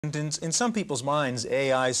In some people's minds,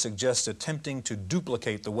 AI suggests attempting to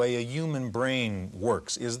duplicate the way a human brain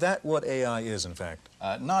works. Is that what AI is, in fact?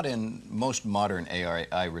 Not in most modern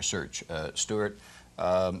AI research, Stuart.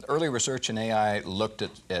 Early research in AI looked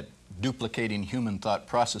at duplicating human thought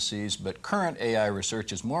processes, but current AI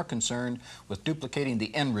research is more concerned with duplicating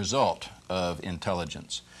the end result of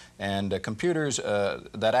intelligence. And computers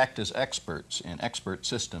that act as experts in expert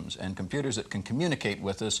systems, and computers that can communicate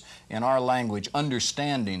with us in our language,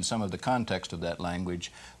 understanding some of the context of that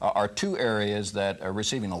language, are two areas that are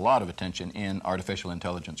receiving a lot of attention in artificial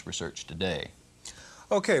intelligence research today.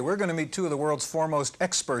 Okay, we're going to meet two of the world's foremost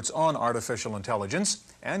experts on artificial intelligence,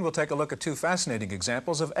 and we'll take a look at two fascinating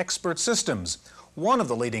examples of expert systems. One of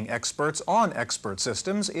the leading experts on expert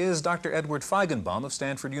systems is Dr. Edward Feigenbaum of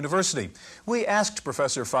Stanford University. We asked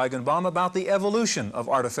Professor Feigenbaum about the evolution of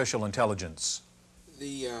artificial intelligence.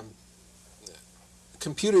 The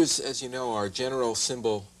computers, as you know, are general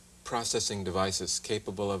symbol processing devices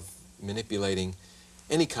capable of manipulating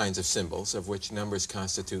any kinds of symbols, of which numbers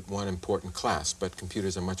constitute one important class, but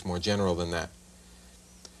computers are much more general than that.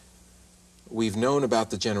 We've known about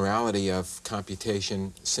the generality of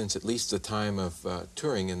computation since at least the time of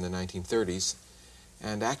Turing in the 1930s,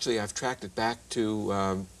 and actually I've tracked it back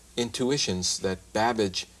to intuitions that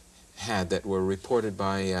Babbage had that were reported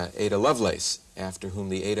by Ada Lovelace, after whom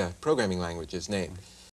the Ada programming language is named.